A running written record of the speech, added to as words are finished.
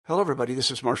Hello, everybody. This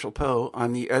is Marshall Poe.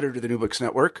 I'm the editor of the New Books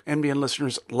Network. NBN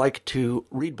listeners like to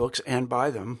read books and buy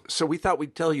them. So we thought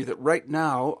we'd tell you that right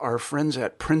now, our friends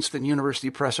at Princeton University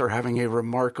Press are having a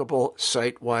remarkable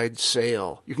site-wide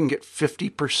sale. You can get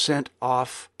 50%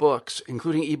 off books,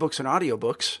 including ebooks and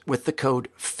audiobooks, with the code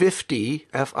 50,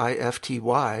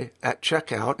 F-I-F-T-Y, at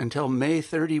checkout until May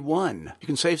 31. You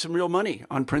can save some real money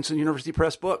on Princeton University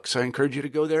Press books. I encourage you to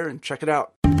go there and check it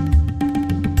out.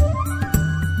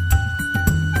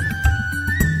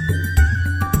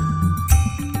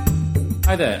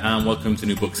 Hi there, and welcome to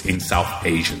New Books in South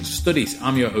Asian Studies.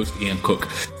 I'm your host, Ian Cook.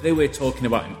 Today we're talking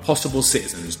about Impossible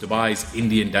Citizens, Dubai's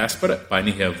Indian Diaspora by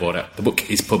Nihar Vora. The book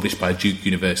is published by Duke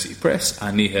University Press,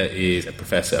 and Nihar is a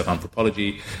professor of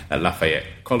anthropology at Lafayette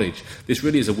College. This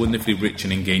really is a wonderfully rich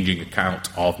and engaging account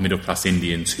of middle-class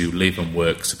Indians who live and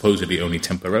work, supposedly only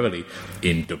temporarily,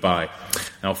 in Dubai.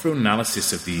 Now, through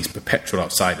analysis of these perpetual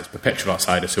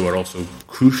outsiders who are also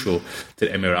crucial to the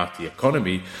Emirati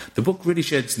economy, the book really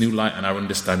sheds new light on our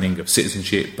understanding of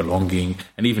citizenship, belonging,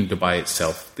 and even Dubai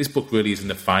itself. This book really is in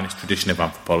the finest tradition of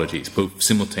anthropology. It's both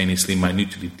simultaneously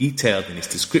minutely detailed in its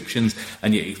descriptions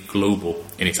and yet it's global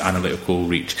in its analytical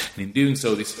reach. And in doing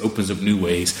so, this opens up new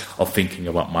ways of thinking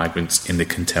about migrants in the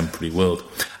contemporary world.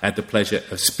 I had the pleasure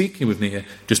of speaking with Nihar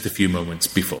just a few moments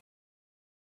before.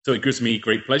 So it gives me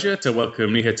great pleasure to welcome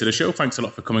Nihar to the show. Thanks a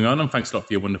lot for coming on, and thanks a lot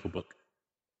for your wonderful book.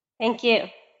 Thank you.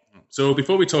 So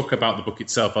before we talk about the book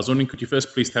itself, I was wondering, could you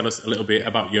first please tell us a little bit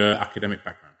about your academic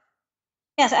background?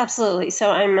 Yes, absolutely.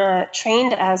 So I'm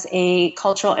trained as a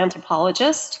cultural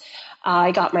anthropologist.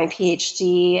 I got my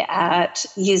PhD at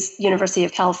University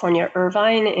of California,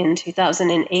 Irvine in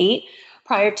 2008.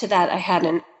 Prior to that, I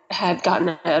had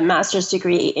gotten a master's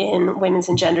degree in women's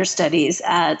and gender studies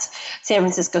at San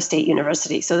Francisco State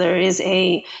University. So there is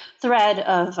a thread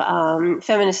of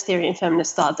feminist theory and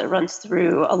feminist thought that runs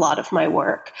through a lot of my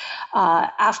work.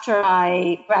 After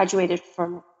I graduated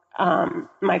from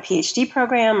my PhD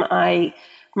program,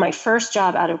 my first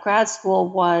job out of grad school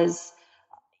was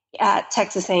at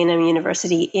Texas A&M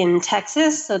University in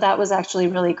Texas. So that was actually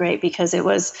really great because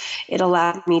it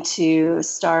allowed me to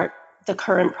start the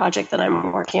current project that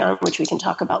I'm working on, which we can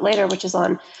talk about later, which is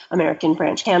on American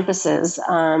branch campuses.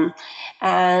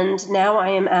 And now I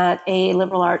am at a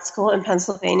liberal arts school in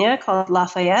Pennsylvania called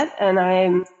Lafayette, and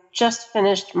I'm just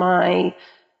finished my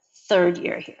third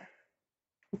year here.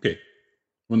 Okay,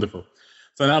 wonderful.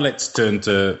 So now let's turn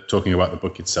to talking about the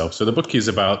book itself. So the book is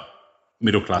about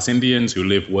middle-class Indians who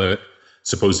live, work,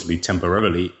 supposedly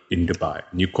temporarily in Dubai.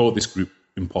 And you call this group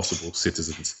Impossible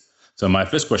Citizens. So my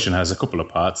first question has a couple of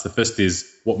parts. The first is,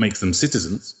 what makes them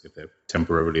citizens, if they're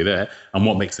temporarily there, and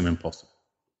what makes them impossible?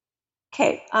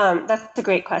 Okay, that's a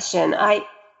great question.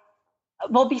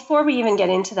 Well, before we even get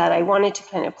into that, I wanted to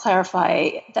kind of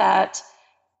clarify that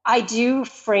I do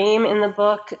frame in the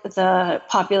book the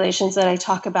populations that I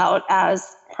talk about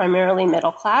as primarily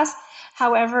middle class.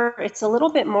 However, it's a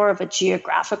little bit more of a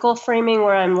geographical framing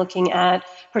where I'm looking at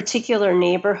particular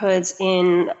neighborhoods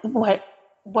in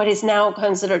what is now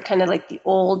considered kind of like the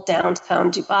old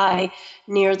downtown Dubai,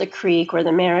 near the creek where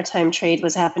the maritime trade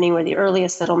was happening, where the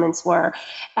earliest settlements were.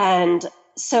 And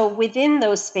so within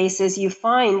those spaces, you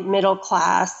find middle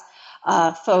class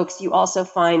folks. You also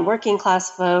find working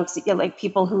class folks, like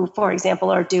people who, for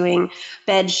example, are doing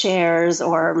bed shares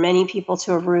or many people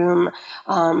to a room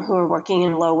who are working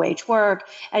in low wage work.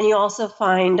 And you also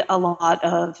find a lot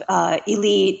of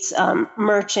elite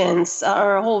merchants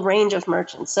or a whole range of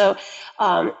merchants. So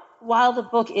while the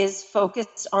book is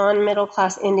focused on middle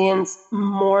class Indians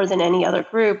more than any other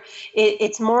group,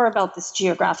 it's more about this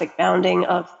geographic bounding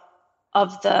of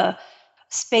the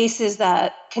spaces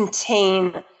that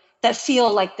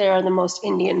feel like they're the most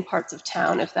Indian parts of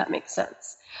town, if that makes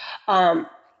sense.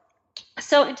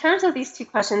 So in terms of these two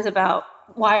questions about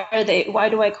why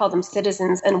do I call them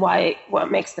citizens and what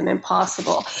makes them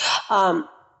impossible?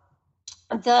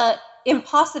 The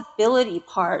impossibility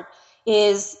part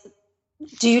is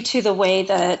due to the way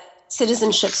that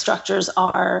citizenship structures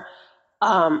are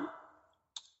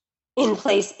in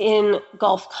place in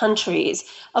Gulf countries.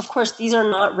 Of course, these are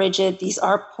not rigid, these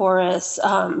are porous,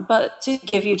 but to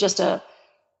give you just a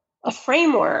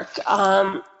framework,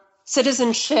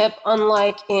 citizenship,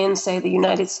 unlike in, say, the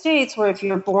United States, where if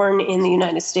you're born in the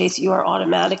United States, you are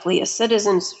automatically a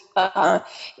citizen,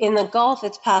 in the Gulf,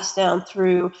 it's passed down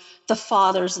through the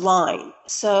father's line.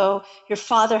 So your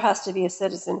father has to be a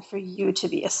citizen for you to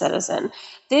be a citizen.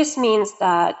 This means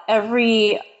that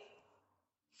every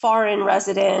foreign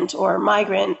resident or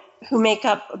migrant, who make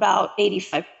up about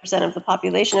 85% of the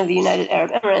population of the United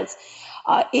Arab Emirates,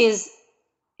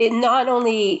 not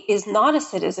only is not a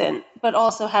citizen, but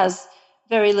also has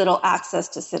very little access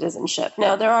to citizenship.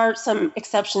 Now, there are some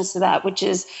exceptions to that, which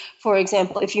is, for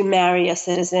example, if you marry a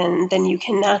citizen, then you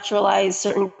can naturalize.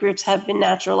 Certain groups have been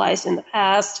naturalized in the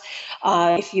past.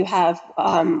 If you have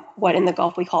what in the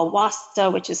Gulf we call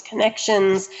wasta, which is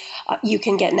connections, you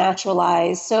can get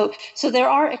naturalized. So there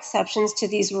are exceptions to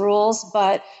these rules,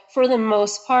 but for the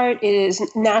most part, it is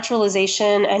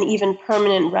naturalization and even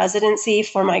permanent residency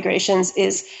for migrations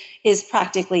is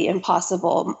practically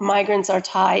impossible. Migrants are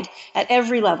tied at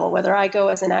every level, whether I go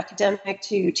as an academic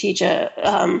to teach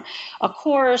a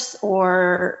course,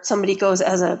 or somebody goes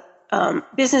as a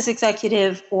business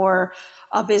executive, or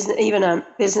even a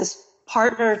business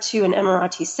partner to an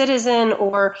Emirati citizen,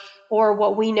 or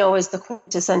what we know as the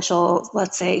quintessential,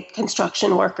 let's say,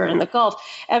 construction worker in the Gulf.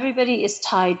 Everybody is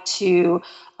tied to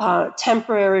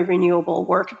temporary renewable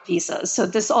work visas. So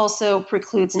this also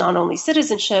precludes not only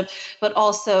citizenship, but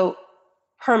also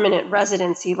permanent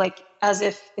residency, like as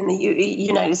if in the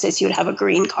United States you would have a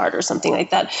green card or something like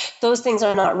that. Those things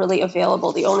are not really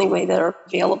available. The only way they're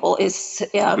available is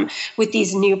with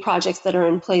these new projects that are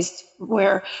in place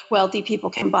where wealthy people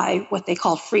can buy what they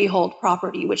call freehold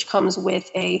property, which comes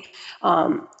with a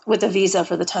visa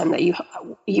for the time that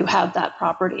you have that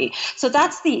property. So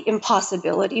that's the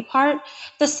impossibility part.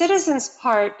 The citizens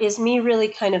part is me really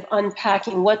kind of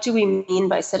unpacking what do we mean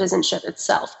by citizenship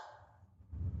itself.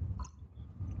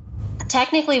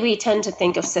 Technically, we tend to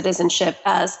think of citizenship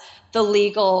as the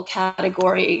legal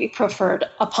category preferred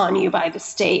upon you by the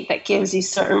state that gives you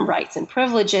certain rights and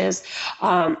privileges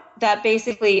that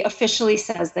basically officially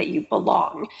says that you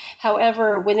belong.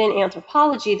 However, within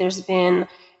anthropology, there's been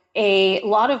a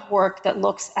lot of work that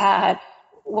looks at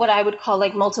what I would call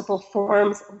like multiple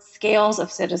forms and scales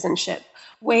of citizenship,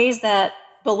 ways that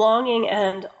belonging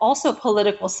and also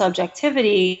political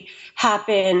subjectivity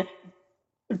happen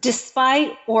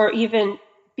despite or even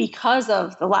because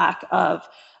of the lack of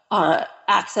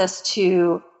access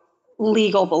to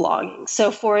legal belonging.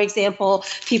 So, for example,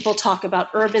 people talk about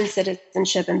urban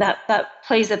citizenship, and that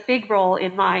plays a big role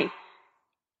in my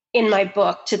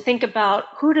book, to think about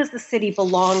who does the city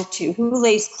belong to, who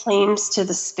lays claims to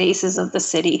the spaces of the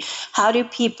city, how do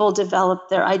people develop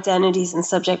their identities and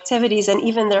subjectivities and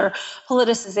even their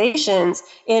politicizations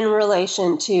in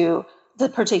relation to the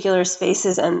particular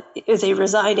spaces and they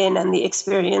reside in and the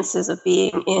experiences of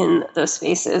being in those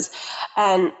spaces.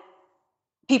 And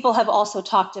people have also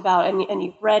talked about, and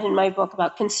you've read in my book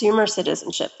about consumer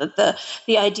citizenship, that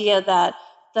the idea that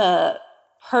the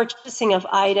purchasing of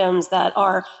items that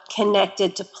are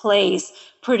connected to place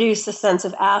produce a sense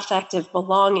of affective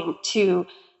belonging to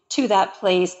that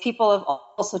place. People have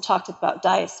also talked about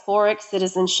diasporic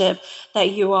citizenship,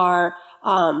 that you are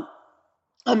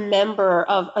a member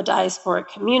of a diasporic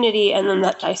community, and then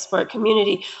that diasporic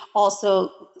community also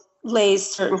lays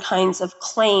certain kinds of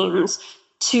claims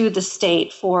to the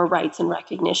state for rights and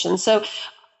recognition. So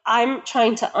I'm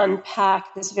trying to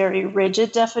unpack this very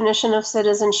rigid definition of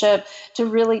citizenship to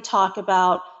really talk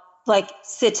about like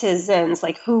citizens,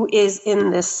 like who is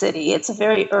in this city. It's a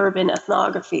very urban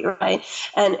ethnography, right?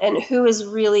 And who is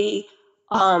really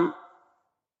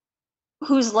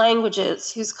whose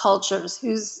languages, whose cultures,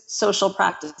 whose social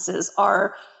practices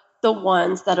are the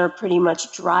ones that are pretty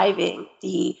much driving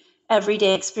the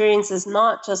everyday experiences,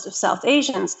 not just of South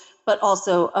Asians, but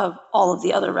also of all of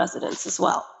the other residents as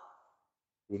well.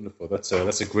 Wonderful.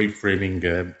 That's a great framing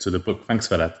to the book. Thanks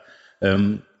for that.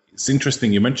 It's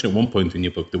interesting. You mentioned at one point in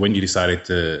your book that when you decided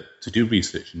to do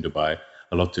research in Dubai,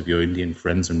 a lot of your Indian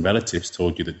friends and relatives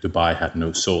told you that Dubai had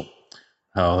no soul.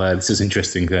 This is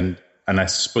interesting then. And I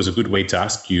suppose a good way to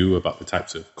ask you about the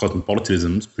types of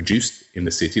cosmopolitanisms produced in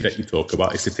the city that you talk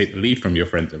about is to take the lead from your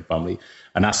friends and family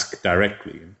and ask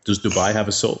directly, does Dubai have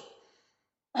a soul?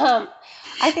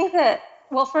 I think that,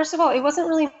 well, first of all, it wasn't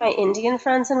really my Indian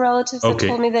friends and relatives that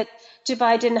told me that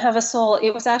Dubai didn't have a soul. It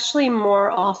was actually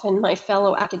more often my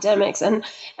fellow academics. And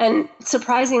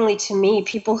surprisingly to me,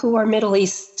 people who are Middle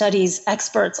East studies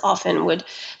experts often would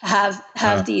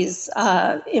have these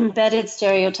embedded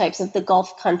stereotypes of the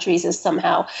Gulf countries as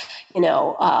somehow,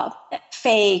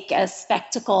 fake, as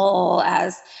spectacle,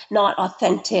 as not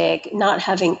authentic, not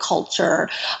having culture.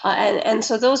 And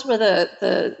so those were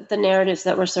the narratives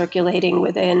that were circulating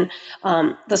within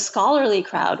the scholarly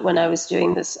crowd when I was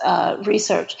doing this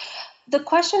research. The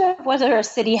question of whether a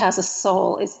city has a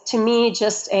soul is, to me,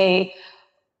 just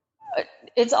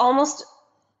it's almost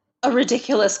a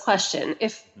ridiculous question.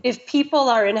 If people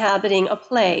are inhabiting a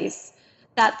place,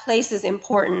 that place is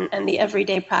important, and the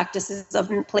everyday practices of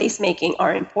placemaking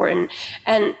are important.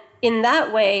 And in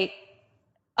that way,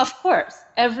 of course,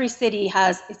 every city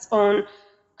has its own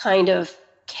kind of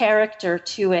character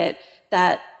to it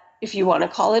that if you want to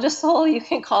call it a soul, you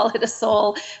can call it a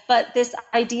soul. But this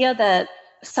idea that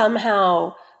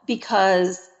somehow,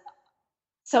 because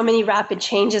so many rapid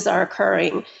changes are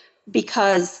occurring,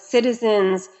 because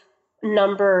citizens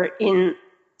number in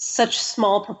such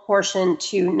small proportion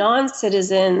to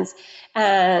non-citizens,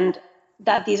 and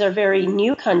that these are very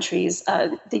new countries.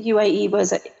 The UAE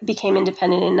became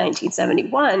independent in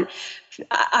 1971.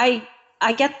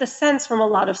 I get the sense from a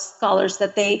lot of scholars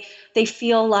that they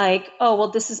feel like, oh, well,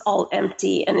 this is all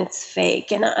empty and it's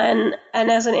fake. And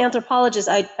as an anthropologist,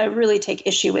 I really take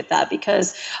issue with that,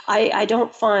 because I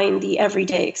don't find the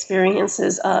everyday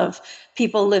experiences of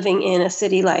people living in a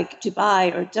city like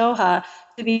Dubai or Doha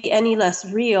to be any less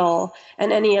real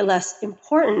and any less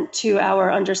important to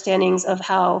our understandings of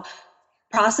how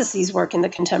processes work in the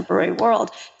contemporary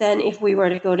world than if we were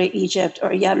to go to Egypt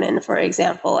or Yemen, for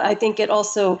example. I think it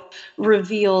also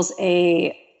reveals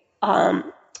a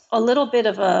little bit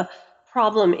of a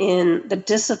problem in the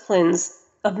disciplines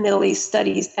of Middle East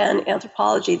studies and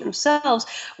anthropology themselves,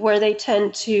 where they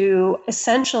tend to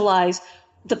essentialize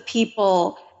the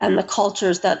people and the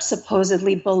cultures that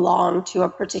supposedly belong to a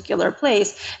particular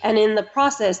place. And in the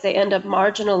process, they end up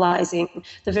marginalizing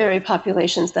the very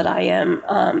populations that I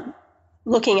am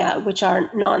looking at, which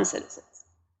are non-citizens.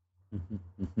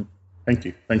 Mm-hmm, mm-hmm.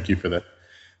 Thank you for that.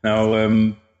 Now,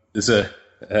 there's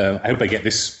I hope I get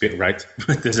this bit right.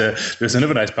 there's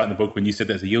another nice part in the book when you said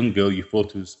that as a young girl you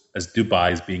thought as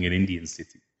Dubai as being an Indian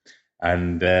city,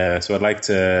 and so I'd like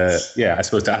to, I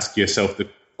suppose, to ask yourself the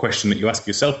question that you ask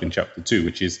yourself in chapter 2,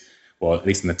 which is, well, at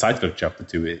least in the title of chapter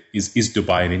 2, is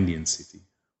Dubai an Indian city?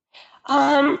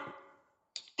 I've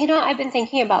been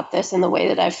thinking about this in the way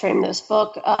that I framed this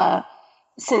book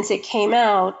since it came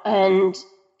out, and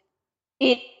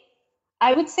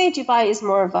I would say Dubai is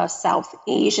more of a South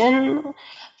Asian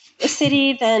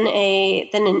city than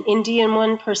an Indian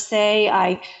one per se.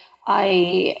 I,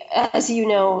 as you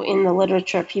know, in the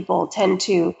literature, people tend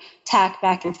to tack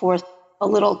back and forth a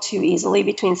little too easily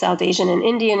between South Asian and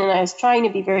Indian, and I was trying to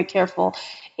be very careful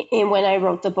when I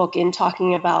wrote the book in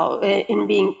talking about, in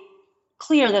being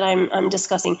clear that I'm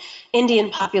discussing Indian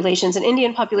populations, and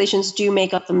Indian populations do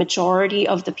make up the majority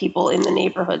of the people in the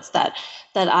neighborhoods that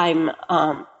I'm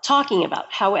talking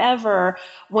about. However,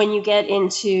 when you get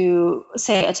into,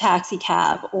 say, a taxi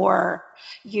cab, or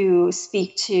you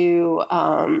speak to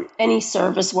any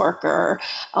service worker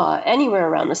anywhere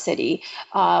around the city,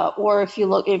 or if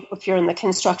you're in the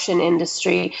construction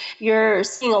industry, you're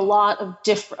seeing a lot of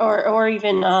different, or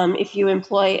even if you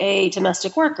employ a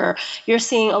domestic worker, you're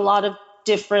seeing a lot of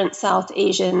different South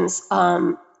Asians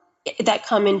that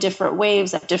come in different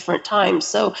waves at different times.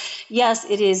 So yes,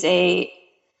 it is a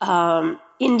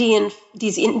Indian.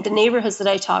 The neighborhoods that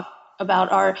I talk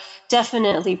about are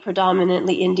definitely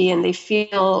predominantly Indian. They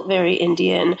feel very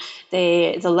Indian.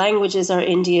 The languages are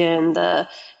Indian. The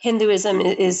Hinduism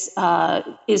is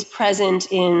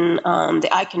present in the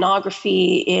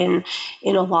iconography, in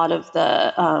a lot of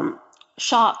the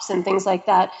shops and things like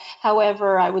that.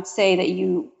 However, I would say that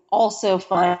you also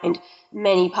find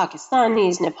many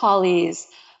Pakistanis, Nepalis,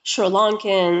 Sri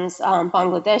Lankans,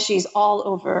 Bangladeshis all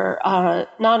over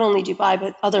not only Dubai,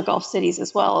 but other Gulf cities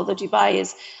as well. Although Dubai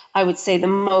is, I would say, the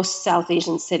most South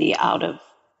Asian city out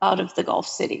of the Gulf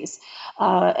cities.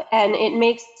 And it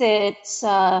makes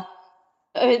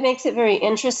it very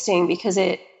interesting, because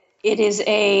it is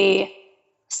a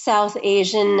South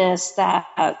Asianness that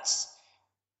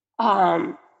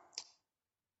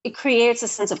it creates a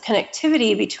sense of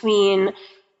connectivity between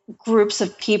groups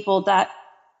of people that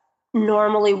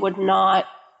normally would not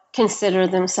consider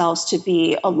themselves to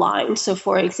be aligned. So,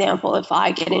 for example, if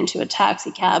I get into a taxi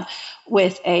cab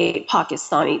with a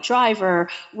Pakistani driver,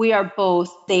 we are both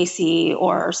Desi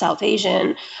or South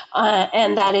Asian,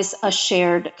 and that is a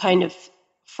shared kind of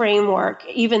framework,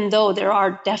 even though there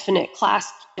are definite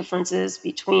class differences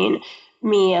between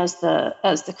me as the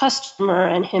customer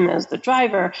and him as the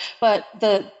driver, but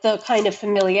the kind of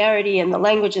familiarity and the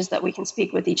languages that we can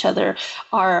speak with each other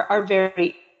are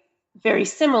very, very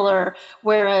similar.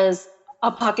 Whereas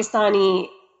a Pakistani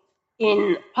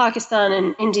in Pakistan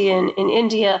and Indian in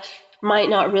India might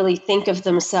not really think of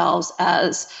themselves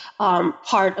as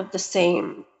part of the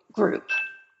same group.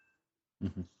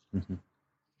 Mm-hmm.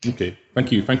 Mm-hmm. Okay,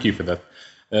 thank you for that.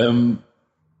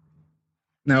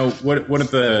 Now, one of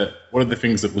the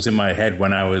things that was in my head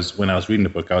when I was reading the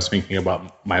book, I was thinking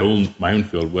about my own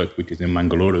field work, which is in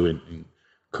Mangalore in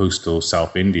coastal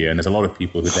South India, and there's a lot of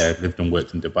people who there lived and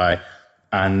worked in Dubai,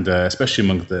 and especially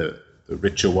among the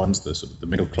richer ones, the sort of the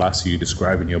middle class who you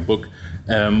describe in your book.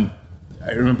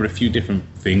 I remember a few different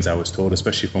things I was told,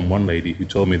 especially from one lady who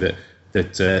told me that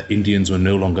that Indians were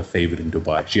no longer favoured in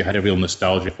Dubai. She had a real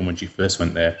nostalgia from when she first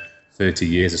went there 30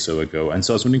 years or so ago. And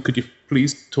so I was wondering, could you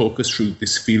please talk us through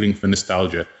this feeling for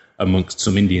nostalgia amongst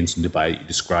some Indians in Dubai you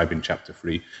describe in Chapter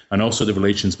 3, and also the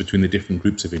relations between the different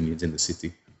groups of Indians in the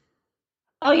city?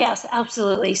 Oh, yes,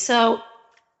 absolutely. So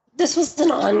this was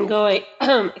an ongoing,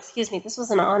 this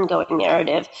was an ongoing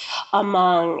narrative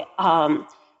among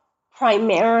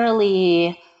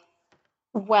primarily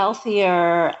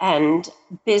wealthier and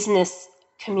business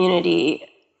community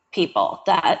people,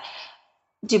 that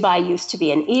Dubai used to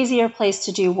be an easier place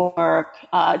to do work,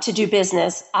 to do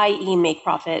business, i.e. make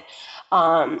profit.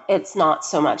 It's not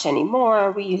so much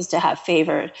anymore. We used to have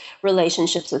favored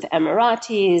relationships with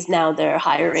Emiratis. Now they're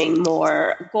hiring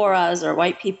more Goras or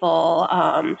white people.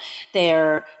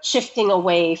 They're shifting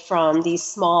away from these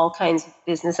small kinds of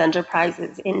business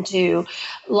enterprises into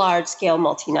large-scale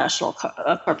multinational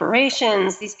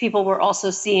corporations. These people were also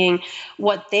seeing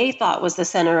what they thought was the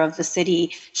center of the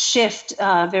city shift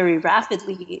very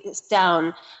rapidly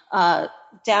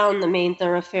down the main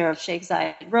thoroughfare of Sheikh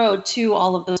Zayed Road to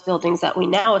all of those buildings that we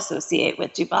now associate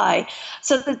with Dubai.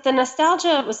 So the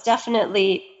nostalgia was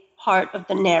definitely part of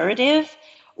the narrative.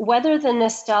 Whether the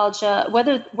nostalgia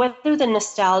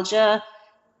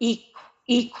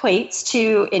equates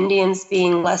to Indians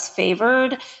being less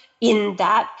favored in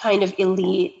that kind of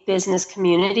elite business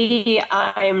community,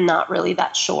 I'm not really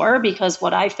that sure, because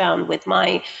what I found with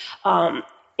my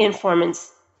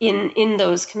informants in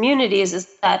those communities is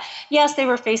that, yes, they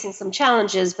were facing some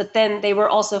challenges, but then they were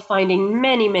also finding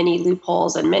many, many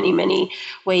loopholes and many, many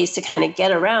ways to kind of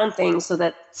get around things so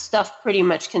that stuff pretty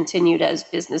much continued as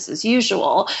business as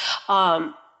usual.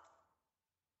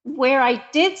 Where I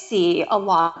did see a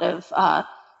lot of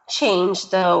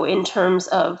change, though, in terms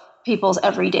of people's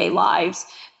everyday lives,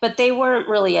 but they weren't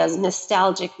really as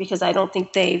nostalgic, because I don't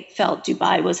think they felt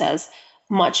Dubai was as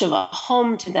much of a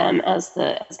home to them as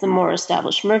the more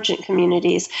established merchant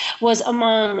communities, was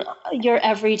among your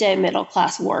everyday middle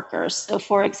class workers. So,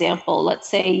 for example, let's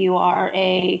say you are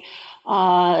a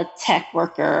tech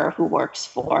worker who works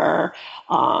for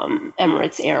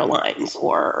Emirates Airlines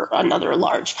or another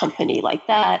large company like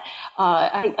that.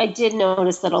 I did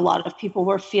notice that a lot of people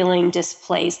were feeling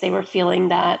displaced. They were feeling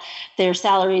that their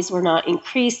salaries were not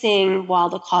increasing while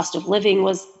the cost of living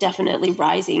was definitely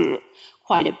rising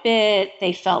quite a bit.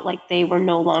 They felt like they were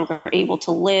no longer able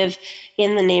to live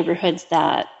in the neighborhoods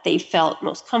that they felt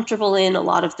most comfortable in. A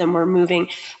lot of them were moving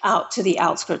out to the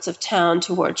outskirts of town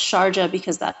towards Sharjah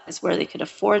because that is where they could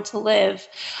afford to live.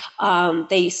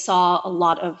 They saw a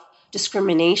lot of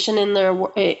discrimination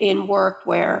in work,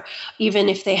 where even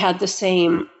if they had the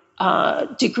same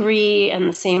degree and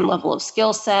the same level of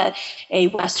skill set, a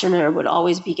Westerner would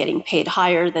always be getting paid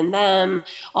higher than them.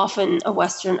 Often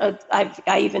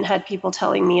I even had people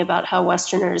telling me about how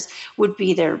Westerners would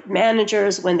be their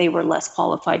managers when they were less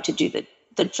qualified to do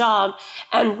the job.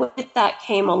 And with that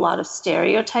came a lot of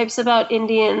stereotypes about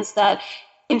Indians that,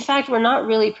 in fact, were not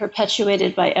really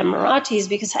perpetuated by Emiratis,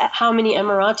 because how many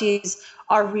Emiratis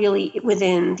are really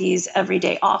within these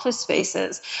everyday office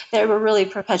spaces? They were really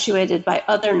perpetuated by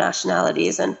other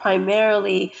nationalities, and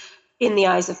primarily, in the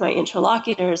eyes of my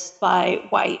interlocutors, by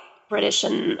white, British,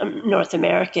 and North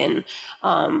American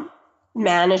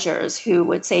managers who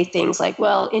would say things like,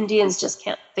 well, Indians just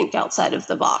can't think outside of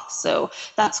the box, so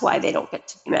that's why they don't get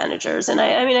to be managers. And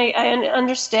I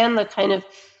understand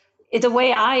the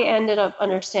way I ended up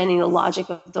understanding the logic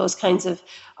of those kinds of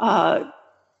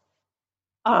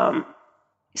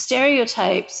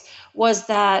stereotypes was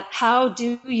that, how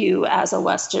do you, as a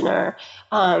Westerner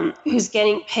who's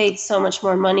getting paid so much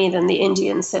more money than the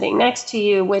Indian sitting next to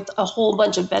you, with a whole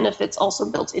bunch of benefits also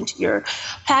built into your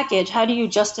package, how do you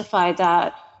justify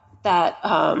that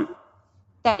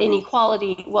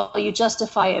inequality? Well, you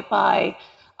justify it by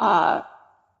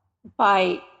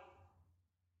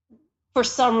for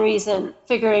some reason,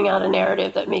 figuring out a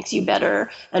narrative that makes you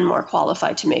better and more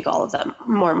qualified to make all of them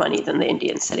more money than the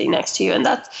Indian sitting next to you. And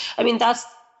that's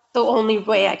the only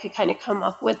way I could kind of come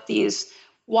up with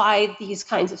why these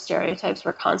kinds of stereotypes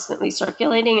were constantly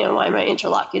circulating and why my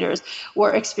interlocutors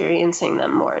were experiencing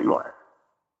them more and more.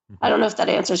 I don't know if that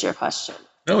answers your question.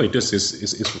 No, it does.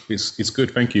 It's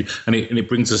good. Thank you. And it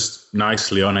brings us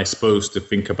nicely on, I suppose, to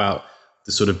think about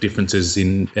the sort of differences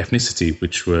in ethnicity,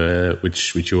 which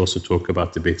you also talk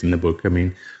about a bit in the book. I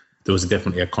mean, there was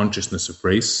definitely a consciousness of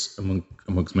race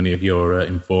amongst many of your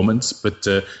informants, but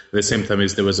at the same time,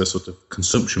 there was a sort of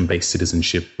consumption-based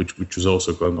citizenship, which was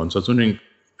also going on. So I was wondering,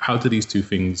 how do these two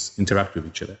things interact with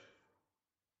each other?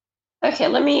 Okay,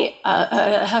 let me.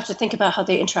 I have to think about how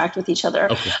they interact with each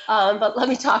other. Okay. But let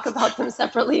me talk about them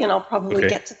separately, and I'll probably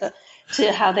get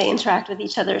to how they interact with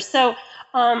each other. So,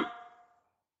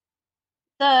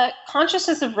 the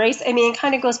consciousness of race. I mean, it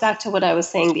kind of goes back to what I was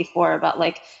saying before about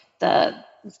like the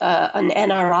an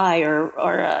NRI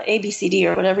or ABCD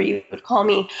or whatever you would call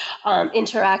me,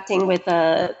 interacting with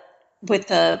a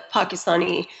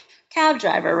Pakistani cab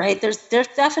driver. Right? There's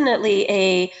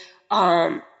definitely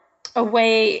a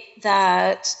way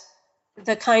that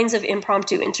the kinds of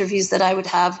impromptu interviews that I would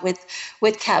have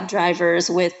with cab drivers,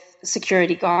 with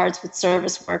security guards, with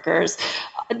service workers,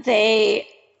 they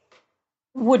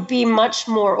would be much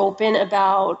more open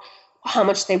about how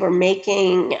much they were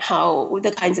making, how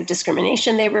the kinds of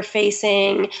discrimination they were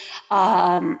facing,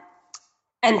 and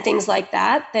things like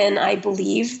that than I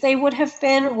believe they would have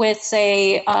been with,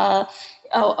 say, a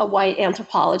white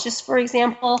anthropologist, for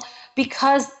example,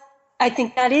 because I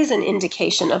think that is an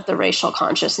indication of the racial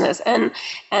consciousness. And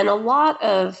a lot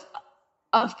of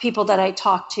people that I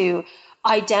talked to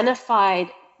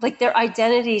identified, like their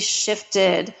identities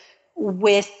shifted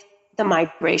with the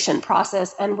migration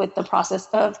process and with the process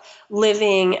of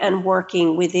living and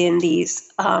working within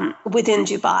within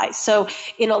Dubai. So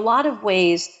in a lot of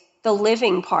ways, the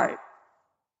living part,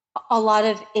 a lot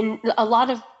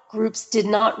of groups did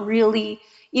not really,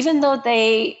 even though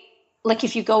they, like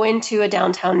if you go into a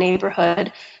downtown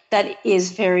neighborhood that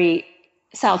is very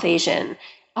South Asian,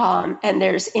 and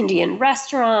there's Indian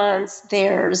restaurants,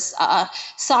 there's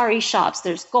sari shops,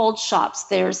 there's gold shops,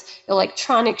 there's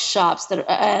electronic shops,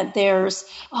 there's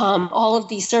all of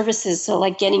these services. So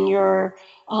like getting your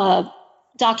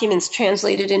documents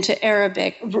translated into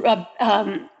Arabic,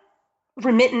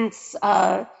 remittance,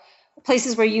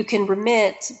 places where you can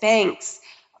remit, banks,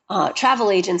 travel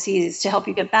agencies to help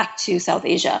you get back to South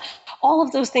Asia. All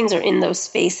of those things are in those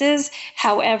spaces.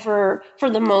 However, for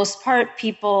the most part,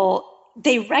 people,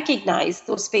 they recognize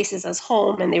those spaces as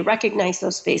home and they recognize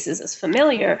those spaces as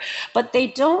familiar, but they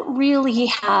don't really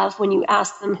have, when you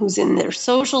ask them who's in their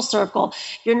social circle,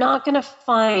 you're not going to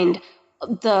find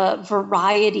the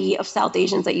variety of South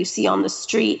Asians that you see on the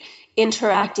street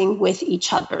interacting with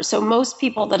each other. So most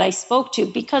people that I spoke to,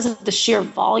 because of the sheer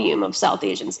volume of South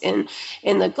Asians in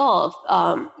the Gulf,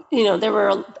 there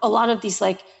were a lot of these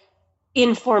like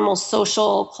informal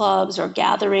social clubs or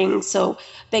gatherings. So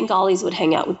Bengalis would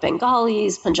hang out with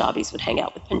Bengalis, Punjabis would hang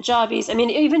out with Punjabis. I mean,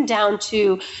 even down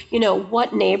to,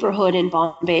 what neighborhood in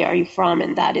Bombay are you from?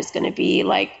 And that is going to be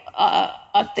like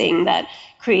a thing that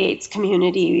creates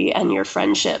community and your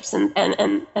friendships and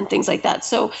things like that.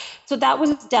 So that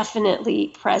was definitely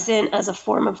present as a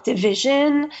form of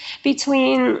division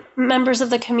between members of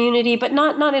the community, but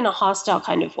not in a hostile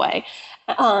kind of way.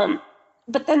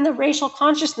 But then the racial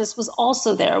consciousness was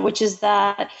also there, which is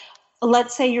that,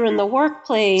 let's say you're in the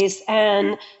workplace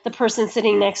and the person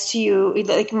sitting next to you,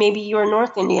 like maybe you're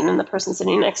North Indian and the person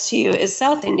sitting next to you is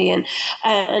South Indian,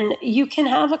 and you can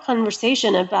have a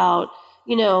conversation about,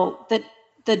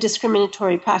 the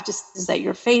discriminatory practices that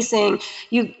you're facing.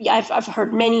 I've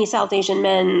heard many South Asian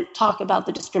men talk about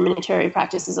the discriminatory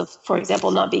practices of, for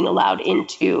example, not being allowed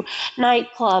into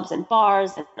nightclubs and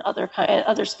bars and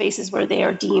other spaces where they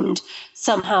are deemed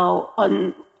somehow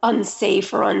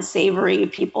unsafe or unsavory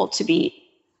people to be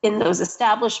in those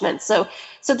establishments. So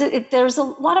there's a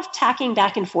lot of tacking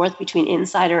back and forth between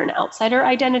insider and outsider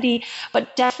identity,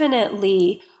 but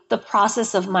definitely the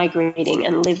process of migrating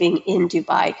and living in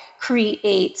Dubai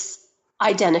creates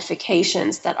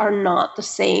identifications that are not the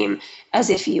same as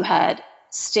if you had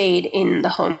stayed in the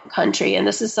home country. And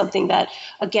this is something that,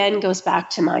 again, goes back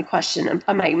to my question,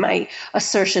 my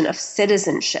assertion of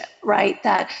citizenship, right?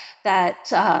 The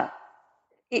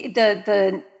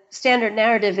standard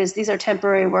narrative is these are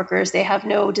temporary workers. They have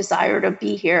no desire to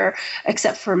be here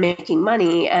except for making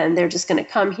money, and they're just going to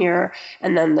come here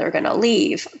and then they're going to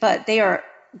leave. But they are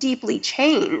deeply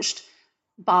changed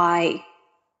by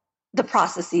the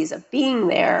processes of being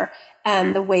there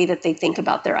and the way that they think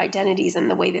about their identities and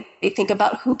the way that they think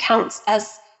about who counts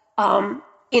as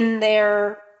in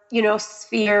their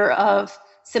sphere of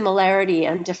similarity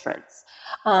and difference.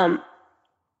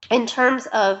 In terms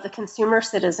of the consumer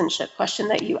citizenship question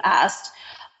that you asked,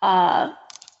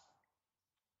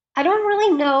 I don't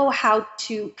really know how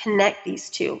to connect these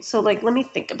two. So, let me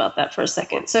think about that for a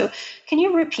second. So, can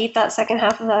you repeat that second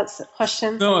half of that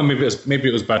question? No, maybe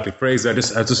it was badly phrased. I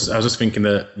was just thinking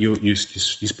that you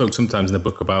spoke sometimes in the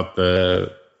book about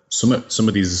some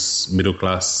of these middle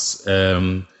class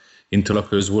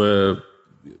interlocutors were,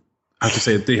 how to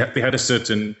say, they had a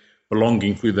certain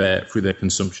belonging through their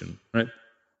consumption, right?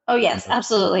 Oh yes,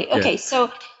 absolutely. Okay,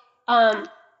 so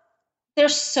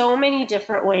there's so many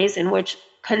different ways in which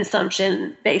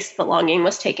consumption-based belonging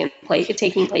was taking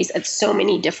place at so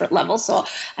many different levels. So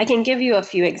I can give you a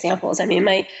few examples. I mean,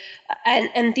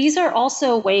 and these are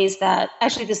also ways that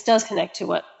actually this does connect to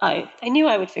what I knew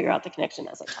I would figure out the connection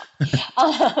as I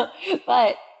talked.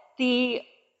 But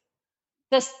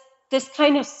this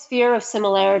kind of sphere of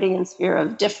similarity and sphere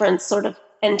of difference, sort of,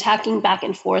 and tacking back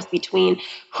and forth between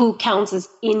who counts as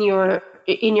in your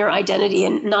identity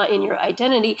and not in your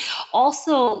identity,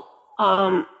 also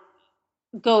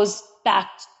goes back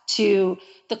to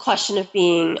the question of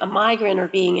being a migrant or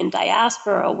being in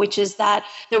diaspora, which is that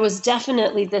there was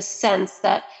definitely this sense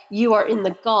that you are in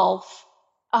the Gulf.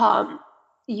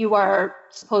 You are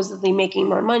supposedly making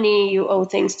more money, you owe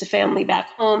things to family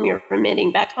back home, you're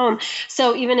remitting back home.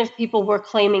 So even if people were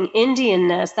claiming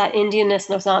Indianness, that Indianness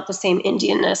was not the same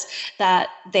Indianness that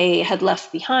they had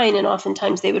left behind. And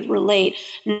oftentimes they would relate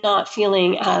not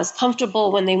feeling as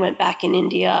comfortable when they went back in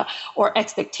India, or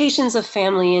expectations of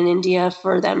family in India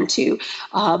for them to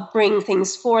bring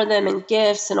things for them and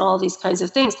gifts and all these kinds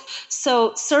of things.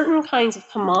 So certain kinds of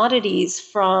commodities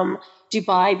from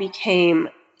Dubai became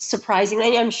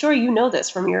surprisingly, I'm sure you know this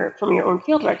from your own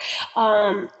fieldwork.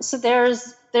 So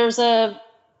there's a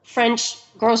French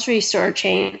grocery store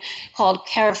chain called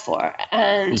Carrefour,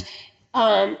 and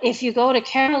if you go to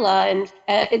Kerala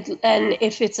and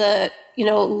if it's a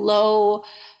low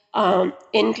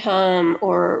income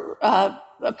or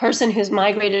a person who's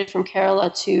migrated from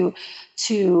Kerala to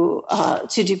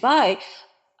Dubai,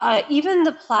 even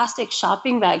the plastic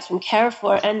shopping bags from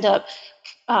Carrefour end up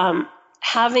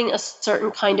having a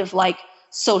certain kind of like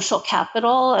social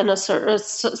capital and a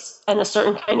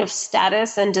certain kind of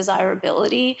status and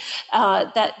desirability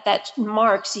that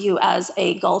marks you as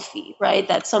a Gulfie, right?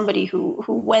 That's somebody who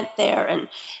went there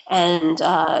and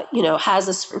has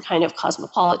a certain kind of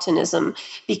cosmopolitanism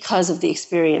because of the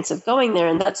experience of going there,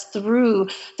 and that's through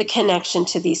the connection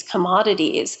to these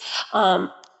commodities.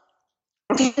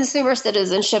 Consumer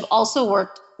citizenship also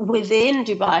worked within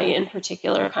Dubai in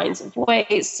particular kinds of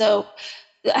ways. So,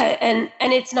 and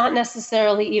it's not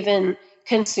necessarily even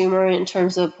consumer in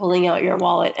terms of pulling out your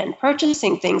wallet and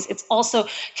purchasing things. It's also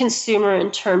consumer in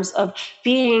terms of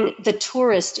being the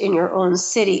tourist in your own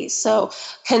city. So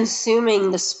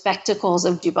consuming the spectacles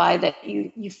of Dubai that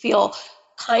you feel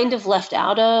kind of left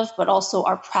out of, but also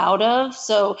are proud of.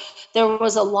 So there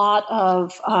was a lot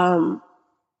of,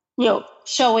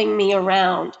 showing me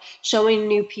around, showing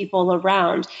new people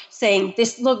around, saying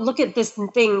this, look at this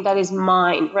thing that is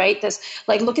mine, right? This,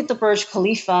 like, look at the Burj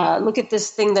Khalifa, look at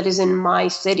this thing that is in my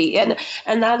city. And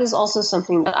that is also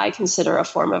something that I consider a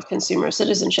form of consumer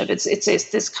citizenship. It's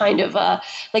this kind of,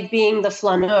 like being the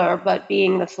flaneur, but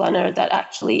being the flaneur that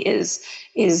actually is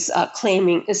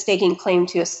staking claim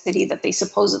to a city that they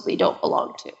supposedly don't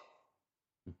belong to.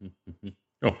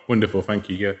 Oh, wonderful. Thank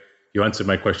you. Yeah. You answered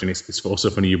my question. It's also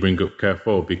funny you bring up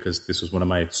Carrefour, because this was one of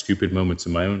my stupid moments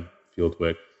in my own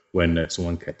fieldwork when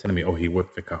someone kept telling me, he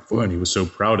worked for Carrefour and he was so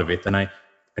proud of it. And I'd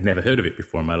never heard of it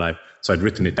before in my life. So I'd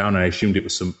written it down and I assumed it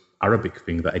was some Arabic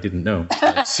thing that I didn't know.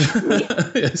 Yes.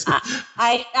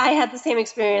 I had the same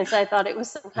experience. I thought it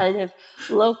was some kind of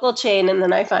local chain, and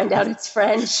then I find out it's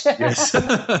French. Yes.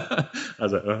 I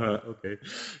was like, okay.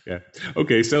 Yeah.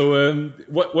 Okay, so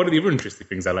what are the other interesting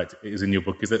things I liked is in your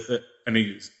book is that, I know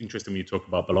it's interesting when you talk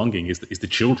about belonging, is the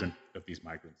children of these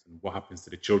migrants and what happens to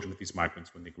the children of these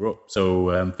migrants when they grow up.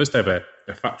 So first I have a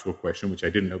factual question, which I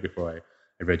didn't know before I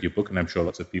read your book, and I'm sure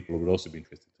lots of people would also be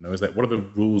interested to know, is that what are the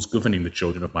rules governing the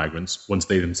children of migrants once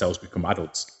they themselves become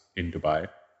adults in Dubai?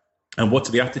 And what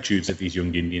are the attitudes of these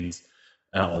young Indians,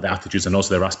 or the attitudes and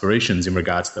also their aspirations in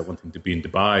regards to wanting to be in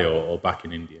Dubai or back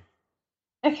in India?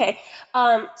 Okay.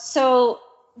 So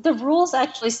the rules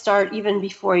actually start even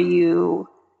before you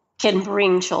can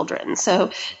bring children.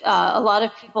 So a lot of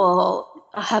people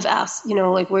have asked,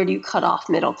 where do you cut off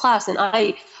middle class? And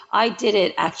I did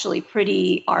it actually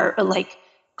pretty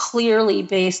clearly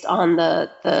based on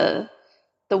the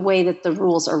way that the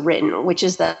rules are written, which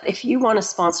is that if you want to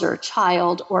sponsor a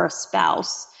child or a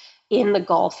spouse in the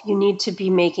Gulf, you need to be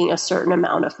making a certain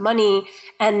amount of money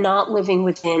and not living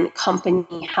within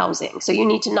company housing. So you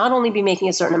need to not only be making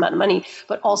a certain amount of money,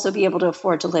 but also be able to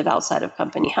afford to live outside of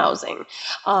company housing.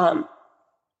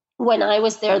 When I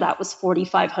was there, that was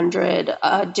 4,500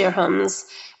 dirhams,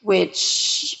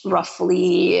 which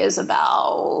roughly is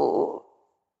about,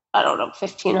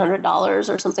 $1,500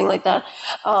 or something like that.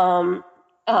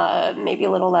 Maybe a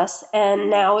little less. And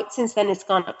now, since then, it's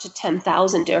gone up to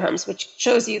 10,000 dirhams, which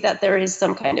shows you that there is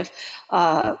some kind of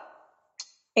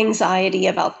anxiety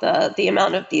about the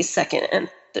amount of these second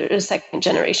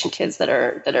generation kids that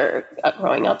are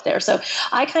growing up there. So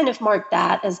I kind of marked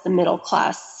that as the middle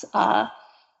class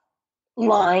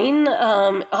line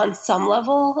on some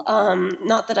level.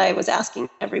 Not that I was asking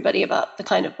everybody about the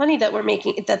kind of money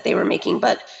that they were making,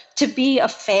 but to be a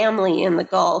family in the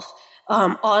Gulf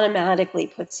automatically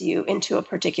puts you into a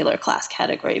particular class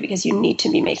category because you need to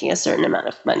be making a certain amount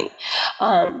of money.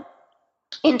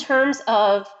 In terms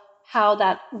of how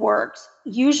that works,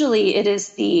 usually it is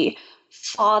the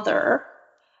father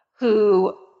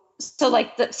who,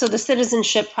 the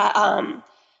citizenship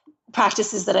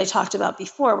practices that I talked about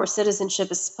before, where citizenship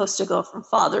is supposed to go from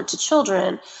father to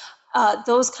children,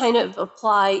 those kind of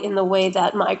apply in the way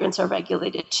that migrants are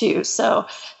regulated too. So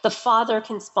the father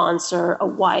can sponsor a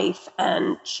wife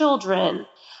and children.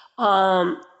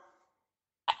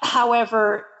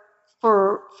 However,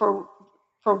 for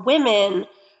women,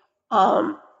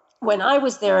 when I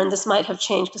was there, and this might have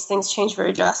changed because things change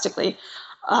very drastically,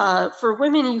 for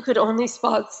women, you could only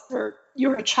sponsor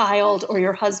your child or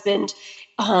your husband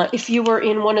if you were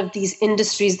in one of these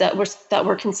industries that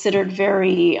were considered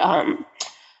very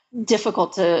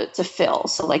difficult to fill.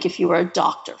 So like if you were a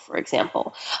doctor, for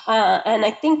example. And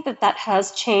I think that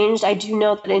has changed. I do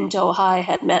know that in Doha, I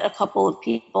had met a couple of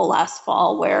people last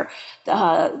fall where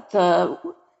the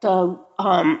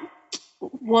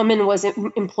woman was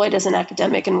employed as an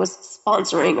academic and was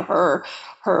sponsoring her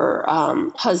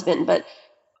husband, but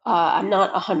I'm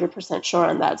not 100% sure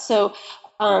on that. So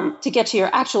to get to your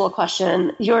actual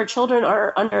question, your children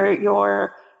are under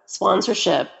your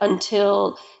sponsorship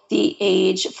until the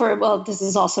age this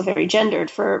is also very gendered.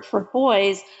 For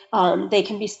boys, they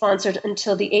can be sponsored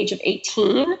until the age of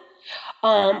 18.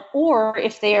 Or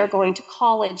if they are going to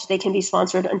college, they can be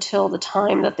sponsored until the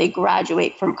time that they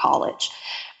graduate from college.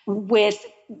 With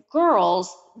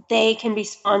girls, they can be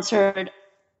sponsored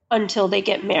until they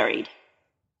get married.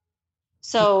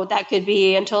 So that could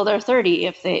be until they're 30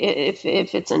 if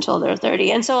it's until they're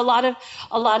 30. And so a lot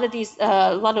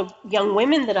of young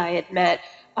women that I had met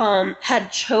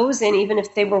had chosen, even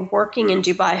if they were working in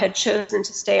Dubai, had chosen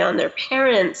to stay on their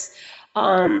parents'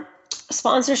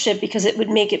 sponsorship because it would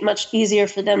make it much easier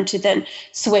for them to then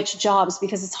switch jobs,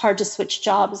 because it's hard to switch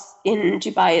jobs in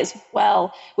Dubai as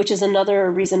well, which is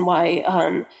another reason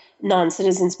why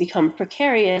non-citizens become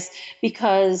precarious,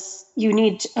 because you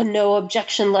need a no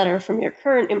objection letter from your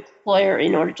current employer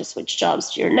in order to switch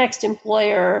jobs to your next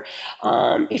employer.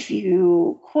 If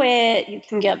you quit, you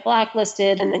can get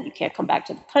blacklisted and then you can't come back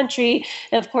to the country.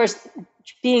 And of course,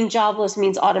 being jobless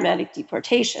means automatic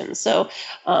deportation. So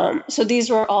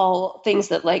these were all things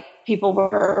that people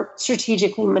were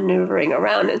strategically maneuvering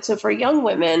around. And so for young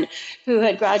women who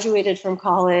had graduated from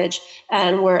college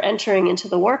and were entering into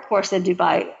the workforce in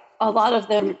Dubai, a lot of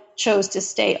them chose to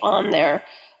stay on their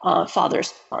father's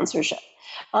sponsorship.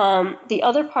 The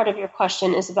other part of your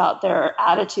question is about their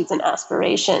attitudes and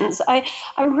aspirations. I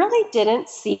really didn't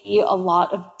see a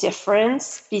lot of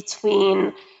difference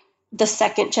between the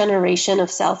second generation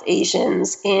of South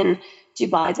Asians in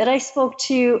Dubai that I spoke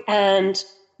to and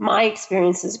my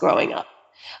experiences growing up.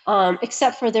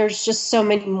 Except for there's just so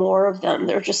many more of them.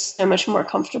 They're just so much more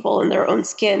comfortable in their own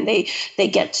skin. They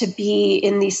get to be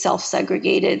in these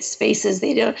self-segregated spaces.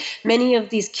 Many of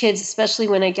these kids, especially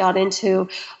when I got into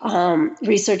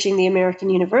researching the American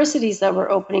universities that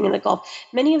were opening in the Gulf,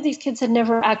 many of these kids had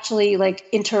never actually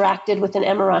interacted with an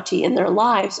Emirati in their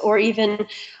lives, or even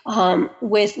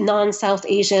with non-South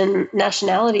Asian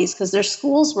nationalities, because their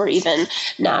schools were even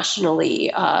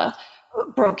nationally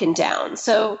broken down.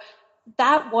 So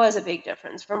that was a big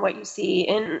difference from what you see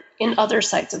in other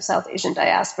sites of South Asian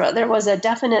diaspora. There was a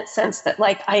definite sense that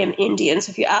I am Indian. So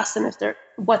if you ask them if they're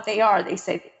what they are, they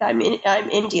say I'm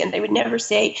Indian. They would never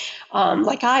say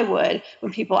like I would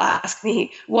when people ask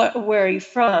me where are you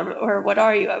from or what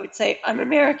are you. I would say I'm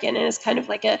American, and it's kind of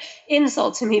like a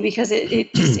insult to me because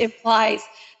it just implies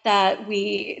that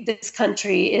this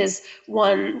country is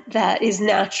one that is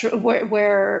natural,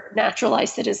 where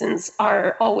naturalized citizens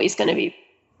are always going to be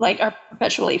are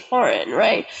perpetually foreign,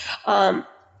 right?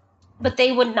 But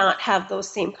they would not have those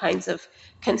same kinds of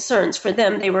concerns. For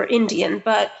them, they were Indian,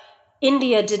 but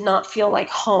India did not feel like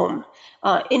home.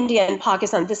 India and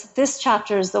Pakistan, this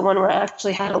chapter is the one where I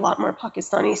actually had a lot more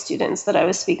Pakistani students that I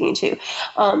was speaking to.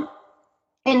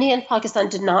 India and Pakistan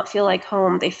did not feel like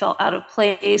home. They felt out of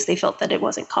place. They felt that it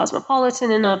wasn't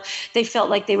cosmopolitan enough. They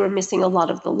felt like they were missing a lot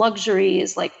of the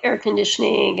luxuries like air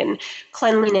conditioning and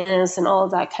cleanliness and all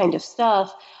of that kind of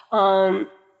stuff. And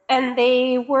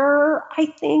they were, I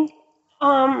think,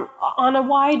 On a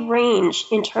wide range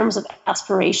in terms of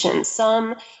aspirations.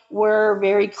 Some were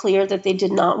very clear that they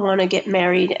did not want to get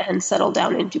married and settle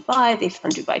down in Dubai. They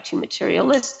found Dubai too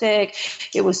materialistic.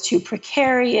 It was too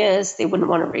precarious. They wouldn't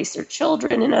want to raise their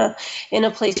children in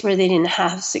a place where they didn't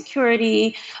have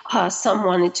security. Some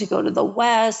wanted to go to the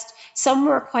West. Some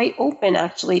were quite open,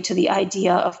 actually, to the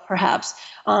idea of perhaps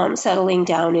settling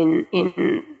down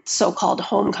in so-called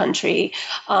home country.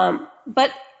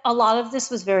 But a lot of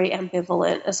this was very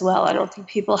ambivalent as well. I don't think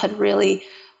people had really,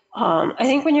 I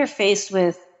think when you're faced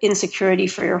with insecurity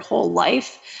for your whole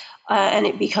life and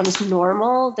it becomes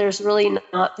normal, there's really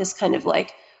not this kind of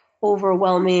like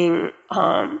overwhelming,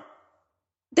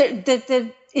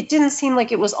 it didn't seem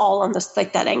like it was all on this,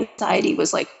 like that anxiety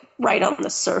was like right on the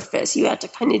surface. You had to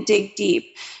kind of dig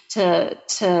deep to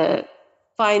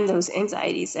find those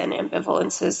anxieties and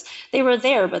ambivalences. They were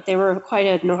there, but they were quite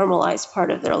a normalized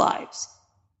part of their lives.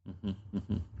 Mm-hmm,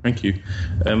 mm-hmm. Thank you.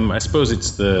 I suppose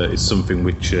it's something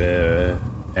which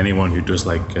anyone who does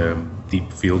like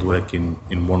deep field work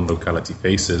in one locality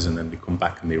faces, and then they come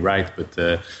back and they write. But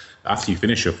after you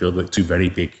finish your field, like two very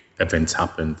big events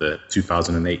happened: the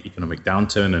 2008 economic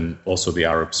downturn and also the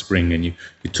Arab Spring. And you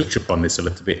touch upon this a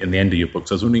little bit in the end of your book.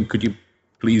 So I was wondering, could you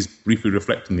please briefly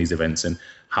reflect on these events and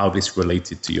how this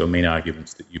related to your main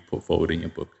arguments that you put forward in your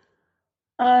book?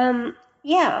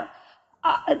 Yeah.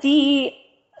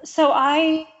 So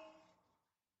I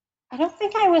don't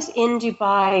think I was in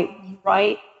Dubai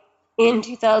right in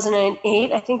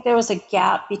 2008. I think there was a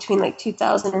gap between like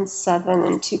 2007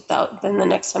 and 2000. Then the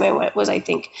next time I went was, I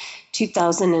think,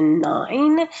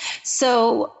 2009.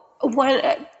 So when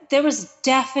there was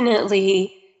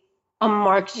definitely a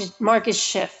marked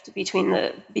shift between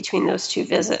those two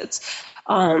visits.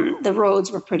 The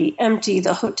roads were pretty empty.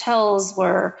 The hotels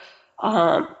were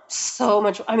so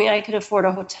much. I mean, I could afford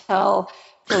a hotel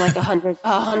for like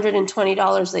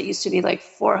 $120 that used to be like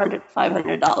 $400,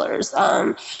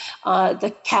 $500.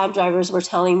 The cab drivers were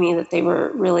telling me that they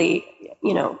were really,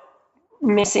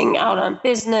 missing out on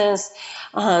business,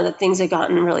 that things had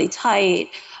gotten really tight.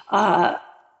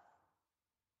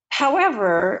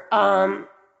 However,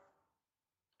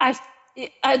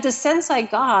 the sense I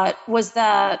got was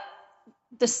that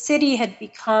the city had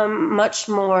become much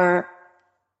more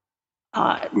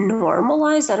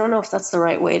normalized. I don't know if that's the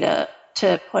right way to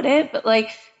put it, but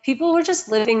like people were just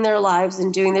living their lives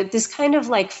and doing this kind of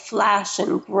like flash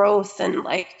and growth, and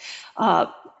like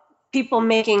people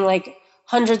making like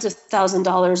hundreds of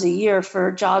 $1,000s a year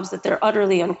for jobs that they're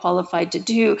utterly unqualified to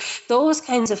do. Those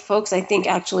kinds of folks, I think,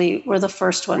 actually were the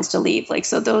first ones to leave. Like,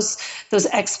 so those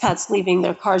expats leaving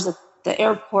their cars at the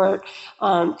airport,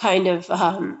 kind of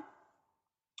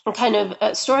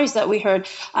stories that we heard.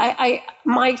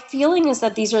 My feeling is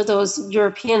that these are those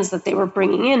Europeans that they were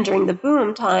bringing in during the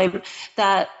boom time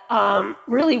that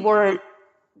really weren't,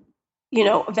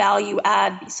 value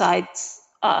add besides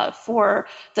for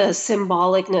the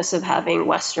symbolicness of having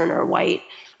Western or white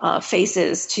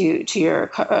faces to your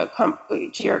company.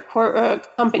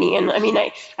 And I mean,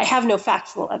 I have no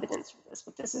factual evidence for this,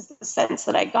 but this is the sense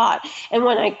that I got. And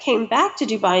when I came back to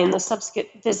Dubai in the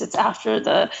subsequent visits after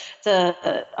the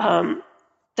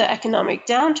economic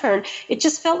downturn, it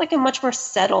just felt like a much more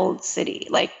settled city.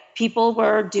 Like people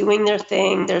were doing their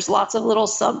thing. There's lots of little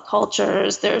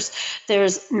subcultures.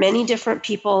 There's many different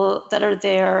people that are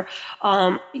there.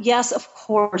 Yes, of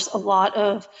course, a lot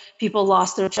of people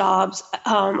lost their jobs.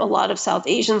 A lot of South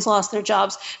Asians lost their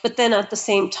jobs. But then at the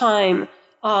same time,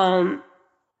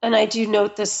 and I do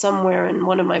note this somewhere in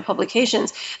one of my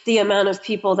publications, the amount of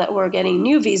people that were getting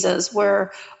new visas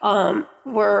were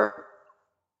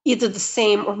either the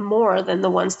same or more than the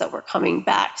ones that were coming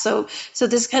back. So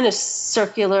this kind of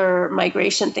circular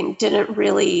migration thing didn't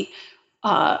really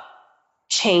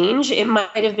change. It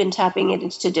might have been tapping it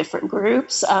into different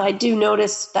groups. I do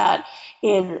notice that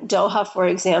in Doha, for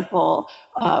example,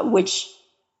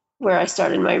 where I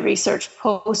started my research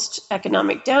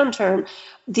post-economic downturn,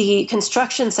 the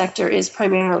construction sector is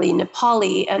primarily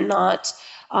Nepali and not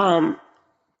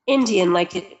Indian,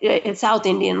 like it's South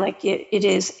Indian, like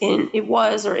it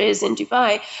was or is in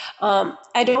Dubai.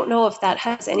 I don't know if that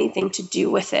has anything to do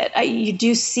with it. You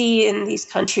do see in these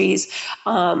countries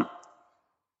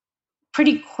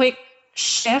pretty quick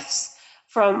shifts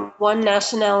from one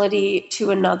nationality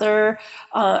to another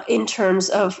in terms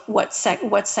of what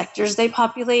sectors they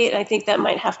populate. I think that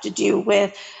might have to do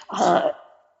with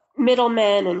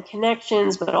middlemen and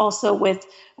connections, but also with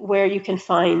where you can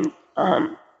find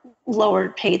lower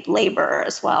paid labor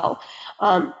as well.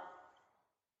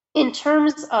 In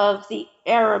terms of the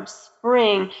Arab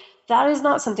Spring, that is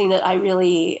not something that I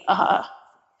really,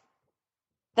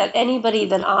 that anybody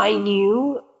that I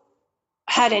knew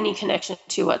had any connection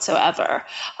to whatsoever.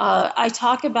 I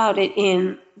talk about it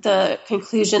in the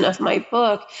conclusion of my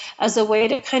book as a way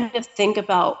to kind of think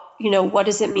about, what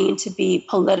does it mean to be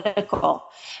political,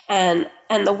 and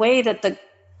the way that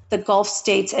the Gulf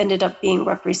states ended up being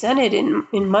represented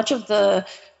in much of the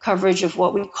coverage of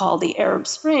what we call the Arab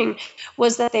Spring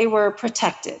was that they were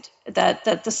protected,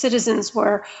 that the citizens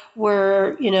were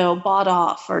bought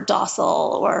off or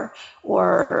docile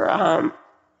or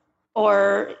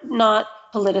not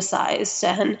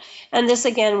politicized. And this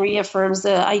again reaffirms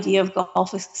the idea of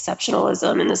Gulf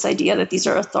exceptionalism and this idea that these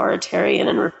are authoritarian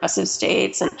and repressive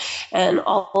states and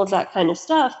all of that kind of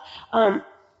stuff.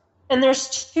 And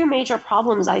there's two major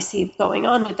problems I see going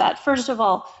on with that. First of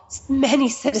all, many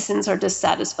citizens are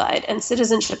dissatisfied, and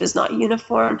citizenship is not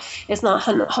uniform, it's not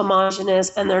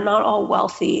homogenous, and they're not all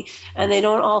wealthy, and they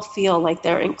don't all feel like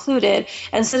they're included.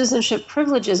 And citizenship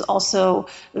privileges also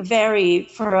vary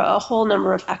for a whole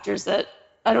number of factors that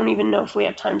I don't even know if we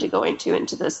have time to go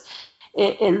into this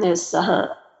in this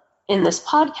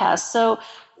podcast. So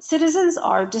citizens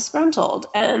are disgruntled,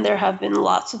 and there have been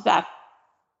lots of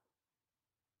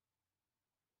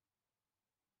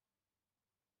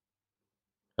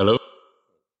Hello?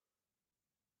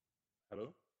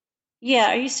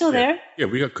 Yeah, are you still there? Yeah,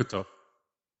 we got cut off.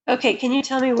 Okay, can you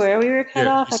tell me where we were cut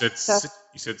off? You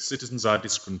said citizens are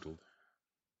disgruntled.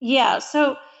 Yeah,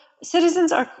 so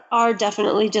citizens are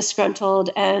definitely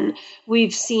disgruntled, and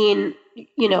we've seen,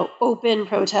 open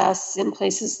protests in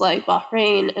places like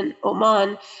Bahrain and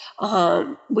Oman.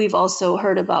 We've also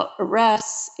heard about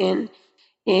arrests in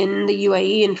the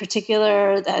UAE in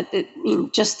particular,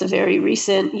 just the very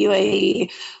recent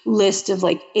UAE list of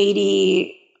like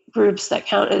 80 groups that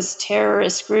count as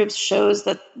terrorist groups shows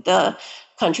that the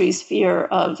country's fear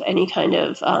of any kind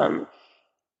of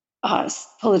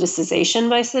politicization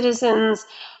by citizens.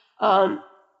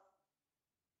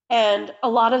 And a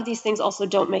lot of these things also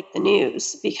don't make the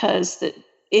news because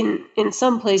in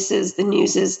some places the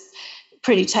news is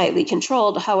pretty tightly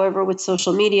controlled. However, with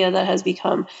social media, that has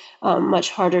become much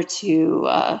harder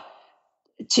to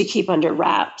keep under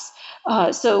wraps.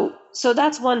 So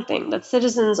that's one thing, that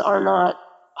citizens are not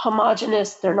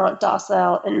homogenous, they're not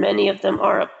docile, and many of them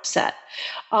are upset.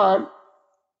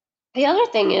 The other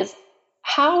thing is,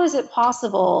 how is it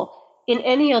possible in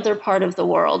any other part of the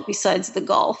world besides the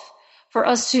Gulf for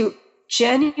us to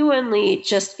genuinely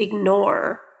just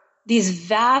ignore these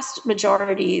vast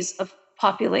majorities of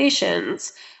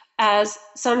populations as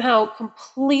somehow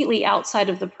completely outside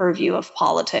of the purview of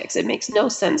politics? It makes no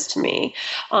sense to me,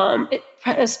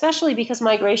 especially because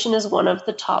migration is one of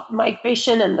the top,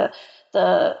 migration and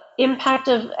the impact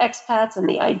of expats and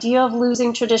the idea of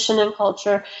losing tradition and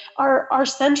culture are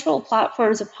central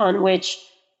platforms upon which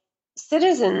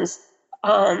citizens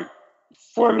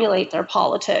formulate their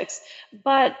politics.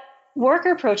 But migrant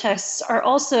worker protests are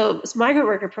also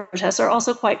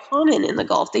quite common in the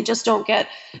Gulf. They just don't get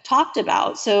talked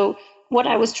about. So what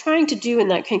I was trying to do in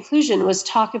that conclusion was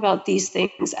talk about these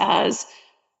things as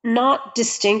not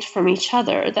distinct from each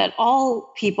other, that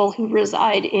all people who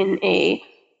reside in a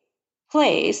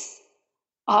place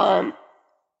are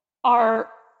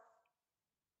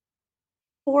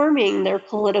forming their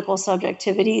political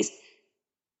subjectivities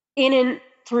in and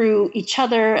through each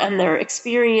other and their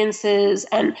experiences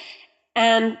and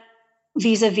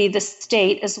vis-a-vis the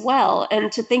state as well.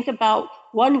 And to think about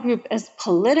one group as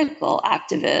political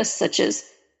activists, such as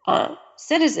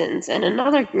citizens, and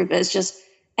another group as just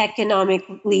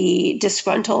economically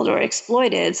disgruntled or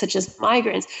exploited, such as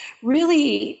migrants,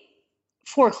 really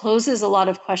forecloses a lot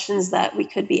of questions that we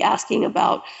could be asking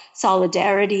about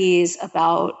solidarities,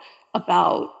 about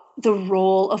the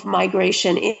role of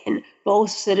migration in both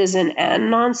citizen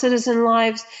and non-citizen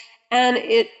lives,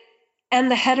 and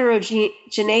the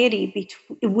heterogeneity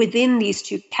within these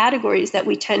two categories that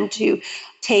we tend to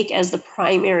take as the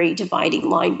primary dividing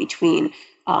line between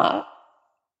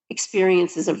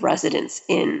experiences of residence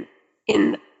in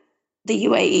the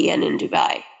UAE and in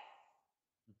Dubai.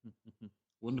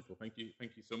 Wonderful. Thank you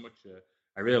so much.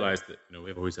 I realized that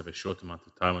we always have a short amount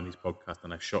of time on these podcasts,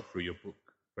 and I've shot through your book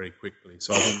very quickly.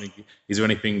 So I was wondering, is there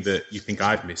anything that you think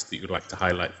I've missed that you'd like to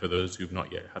highlight for those who've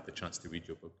not yet had the chance to read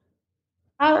your book?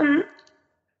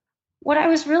 What I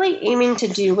was really aiming to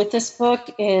do with this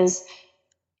book is,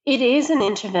 it is an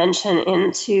intervention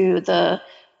into the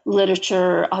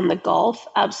literature on the Gulf,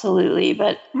 absolutely.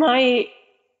 But my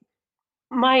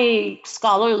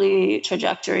scholarly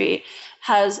trajectory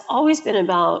has always been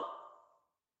about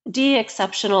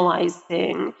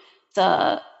de-exceptionalizing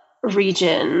the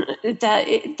region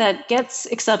that gets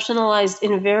exceptionalized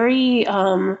in very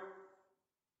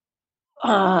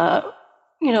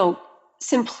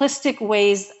simplistic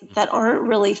ways that aren't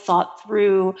really thought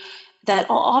through, that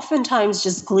oftentimes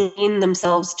just glean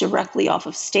themselves directly off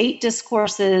of state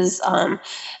discourses,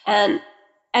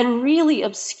 and really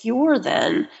obscure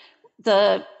then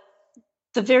the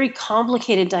very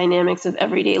complicated dynamics of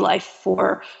everyday life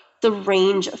for the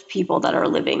range of people that are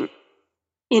living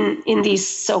in these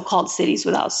so-called cities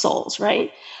without souls,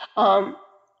 right? And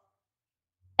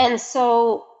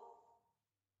so,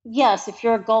 yes, if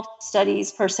you're a Gulf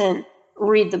Studies person,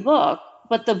 read the book,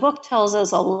 but the book tells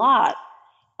us a lot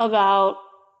about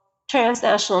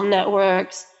transnational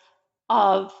networks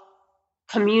of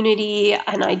community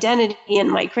and identity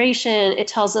and migration. It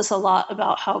tells us a lot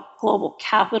about how global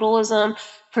capitalism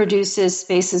produces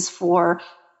spaces for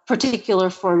particular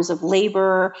forms of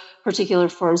labor, particular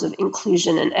forms of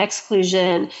inclusion and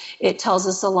exclusion. It tells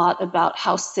us a lot about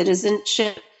how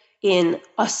citizenship in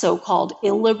a so-called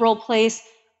illiberal place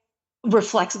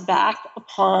reflects back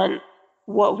upon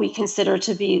what we consider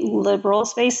to be liberal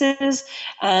spaces.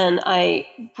 And I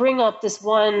bring up this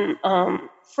one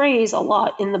phrase a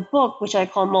lot in the book, which I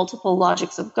call multiple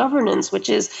logics of governance, which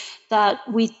is that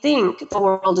we think the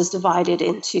world is divided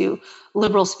into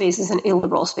liberal spaces and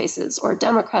illiberal spaces, or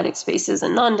democratic spaces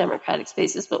and non-democratic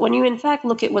spaces. But when you in fact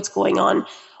look at what's going on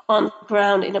the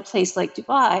ground in a place like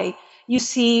Dubai, you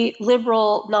see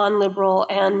liberal, non-liberal,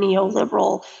 and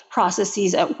neoliberal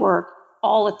processes at work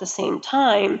all at the same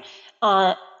time.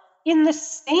 In the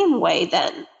same way,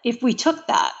 then, if we took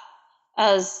that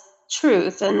as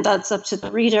truth, and that's up to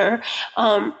the reader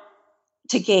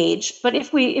to gauge, but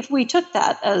if we took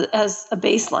that as a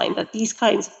baseline, that these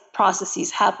kinds of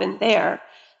processes happen there,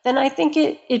 then I think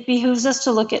it behooves us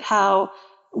to look at how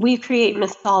we create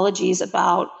mythologies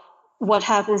about what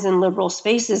happens in liberal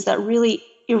spaces that really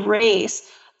erase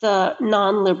the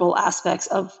non-liberal aspects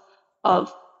of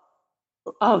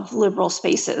liberal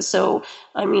spaces. So,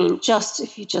 I mean,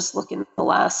 if you look in the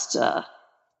last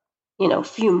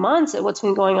few months at what's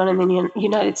been going on in the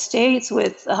United States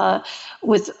with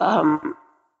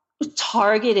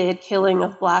targeted killing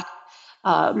of Black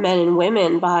men and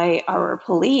women by our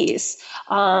police,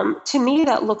 to me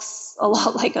that looks a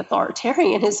lot like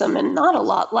authoritarianism and not a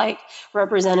lot like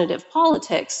representative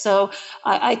politics. So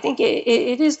I think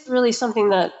it is really something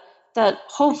that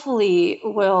hopefully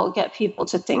will get people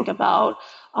to think about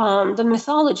the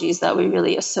mythologies that we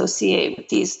really associate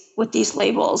with these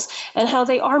labels, and how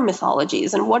they are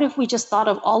mythologies. And what if we just thought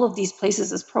of all of these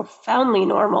places as profoundly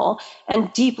normal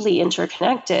and deeply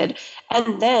interconnected,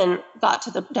 and then got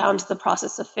down to the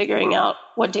process of figuring out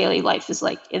what daily life is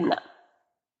like in them?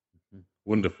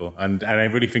 Wonderful, and I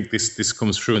really think this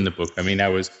comes through in the book. I mean, I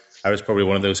was probably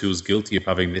one of those who was guilty of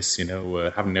having this,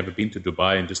 having never been to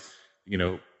Dubai and just,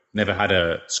 never had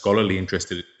a scholarly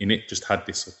interest in it, just had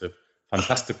this sort of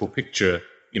fantastical picture,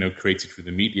 created through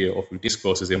the media or through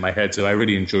discourses in my head. So I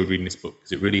really enjoyed reading this book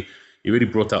because it really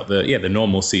brought out the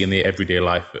normalcy and the everyday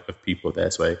life of people there.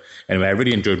 So I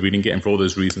really enjoyed reading it, and for all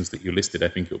those reasons that you listed, I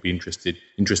think it'll be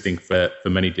interesting for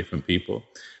many different people.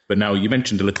 But now, you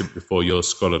mentioned a little bit before your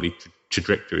scholarly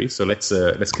trajectory, so let's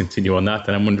continue on that.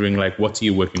 And I'm wondering, what are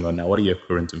you working on now? What are your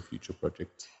current and future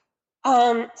projects?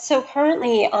 So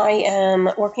currently I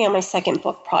am working on my second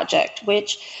book project,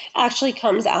 which actually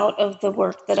comes out of the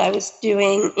work that I was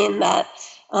doing in that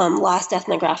last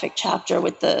ethnographic chapter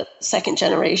with the second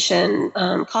generation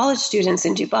college students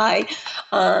in Dubai.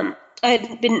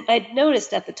 I'd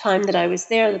noticed at the time that I was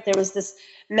there that there was this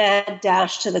mad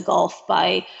dash to the Gulf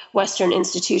by Western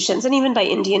institutions, and even by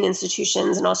Indian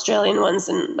institutions and Australian ones,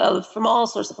 and from all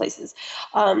sorts of places,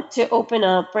 to open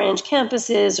up branch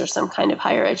campuses or some kind of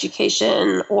higher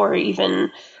education, or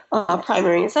even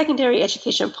primary and secondary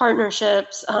education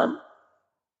partnerships.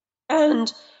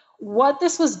 And what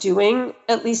this was doing,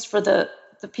 at least for the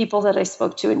people that I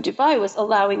spoke to in Dubai, was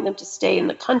allowing them to stay in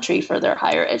the country for their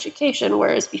higher education,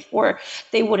 whereas before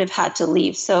they would have had to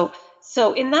leave.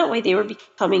 So in that way, they were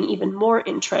becoming even more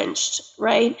entrenched,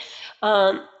 right?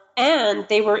 And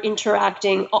they were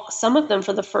interacting, some of them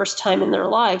for the first time in their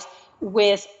lives,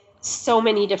 with so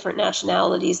many different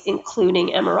nationalities, including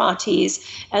Emiratis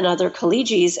and other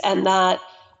Khalijis, and that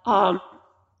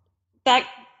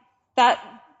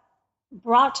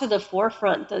brought to the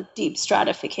forefront the deep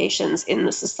stratifications in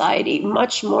the society,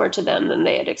 much more to them than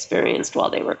they had experienced while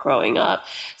they were growing up.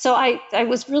 So I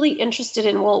was really interested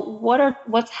in,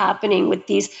 what's happening with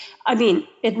these,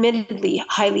 admittedly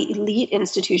highly elite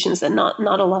institutions that not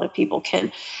a lot of people can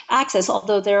access,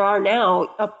 although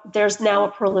there's now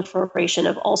a proliferation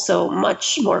of also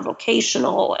much more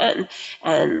vocational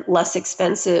and less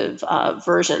expensive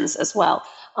versions as well.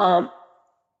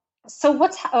 So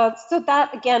that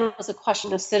again was a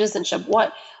question of citizenship.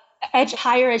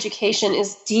 higher education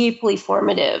is deeply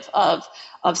formative of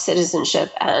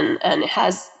citizenship and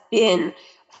has been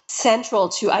central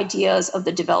to ideas of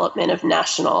the development of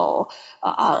national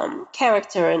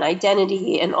character and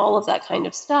identity and all of that kind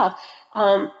of stuff.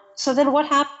 So then what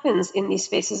happens in these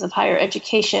spaces of higher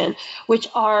education, which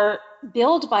are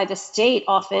billed by the state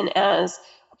often as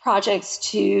projects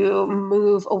to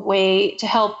move away, to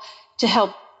help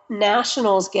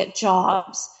nationals get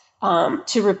jobs,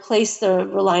 to replace the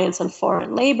reliance on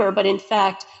foreign labor. But in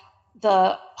fact,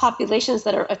 the populations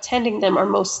that are attending them are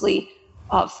mostly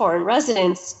foreign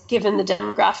residents, given the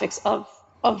demographics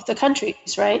of the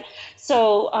countries, right?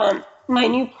 So my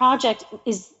new project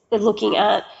is looking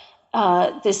at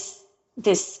this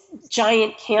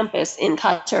giant campus in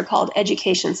Qatar called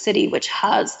Education City, which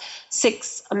has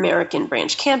 6 American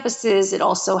branch campuses. It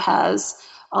also has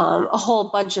a whole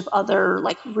bunch of other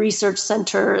like research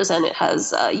centers, and it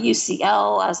has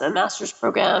UCL as a master's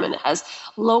program, and it has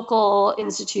local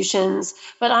institutions.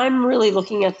 But I'm really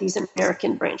looking at these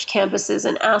American branch campuses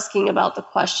and asking about the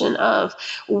question of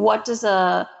what does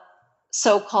a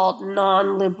so-called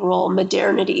non-liberal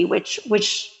modernity, which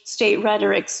state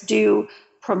rhetorics do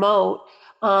promote,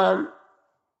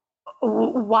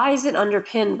 why is it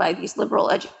underpinned by these liberal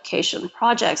education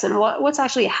projects, and what's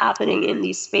actually happening in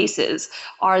these spaces?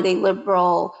 Are they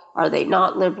liberal? Are they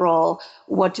not liberal?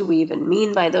 What do we even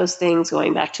mean by those things?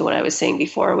 Going back to what I was saying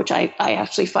before, which I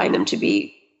actually find them to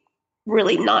be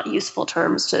really not useful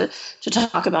terms to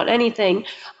talk about anything.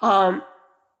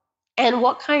 And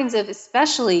what kinds of,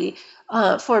 especially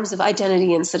forms of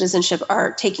identity and citizenship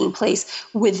are taking place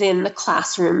within the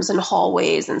classrooms and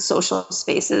hallways and social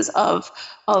spaces of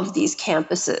these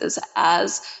campuses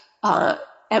as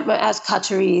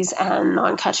Qataris and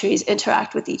non-Qataris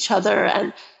interact with each other.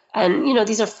 And you know,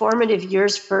 these are formative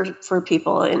years for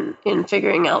people in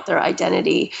figuring out their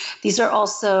identity. These are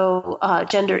also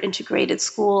gender integrated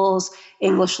schools,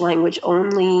 English language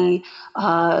only,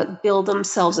 build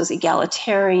themselves as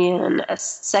egalitarian, as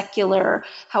secular.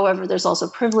 However, there's also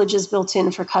privileges built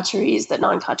in for Qataris that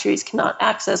non-Qataris cannot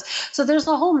access. So there's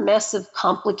a whole mess of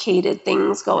complicated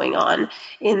things going on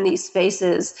in these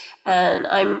spaces. And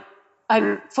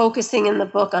I'm focusing in the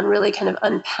book on really kind of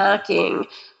unpacking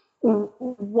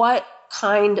what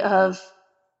kind of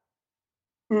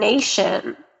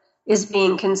nation is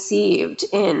being conceived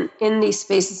in these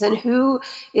spaces, and who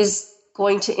is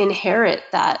going to inherit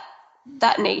that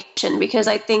nation. Because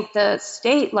I think the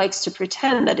state likes to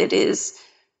pretend that it is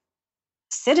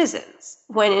citizens,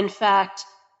 when in fact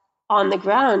on the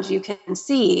ground you can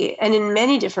see, and in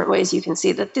many different ways you can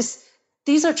see, that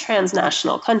these are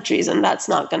transnational countries, and that's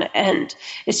not going to end.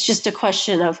 It's just a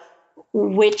question of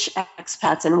which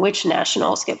expats and which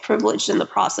nationals get privileged in the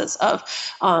process of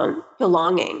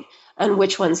belonging, and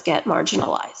which ones get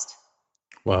marginalized.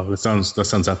 Wow, that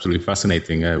sounds absolutely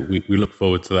fascinating. We look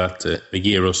forward to that a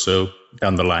year or so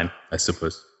down the line, I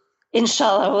suppose.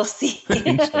 Inshallah, we'll see.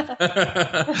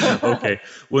 Okay,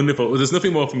 wonderful. Well, there's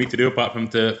nothing more for me to do apart from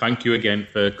to thank you again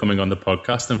for coming on the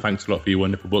podcast, and thanks a lot for your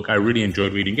wonderful book. I really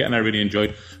enjoyed reading it, and I really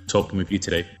enjoyed talking with you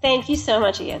today. Thank you so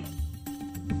much, Ian.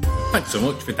 Thanks so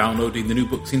much for downloading the New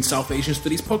Books in South Asian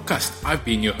Studies podcast. I've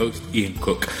been your host, Ian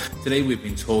Cook. Today we've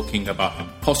been talking about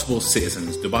Impossible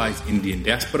Citizens, Dubai's Indian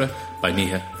Diaspora by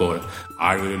Neha Vora.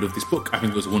 I really love this book. I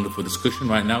think it was a wonderful discussion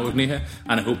right now with Neha,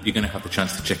 and I hope you're going to have the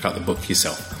chance to check out the book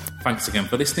yourself. Thanks again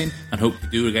for listening, and hope you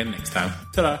do again next time.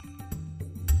 Ta-da!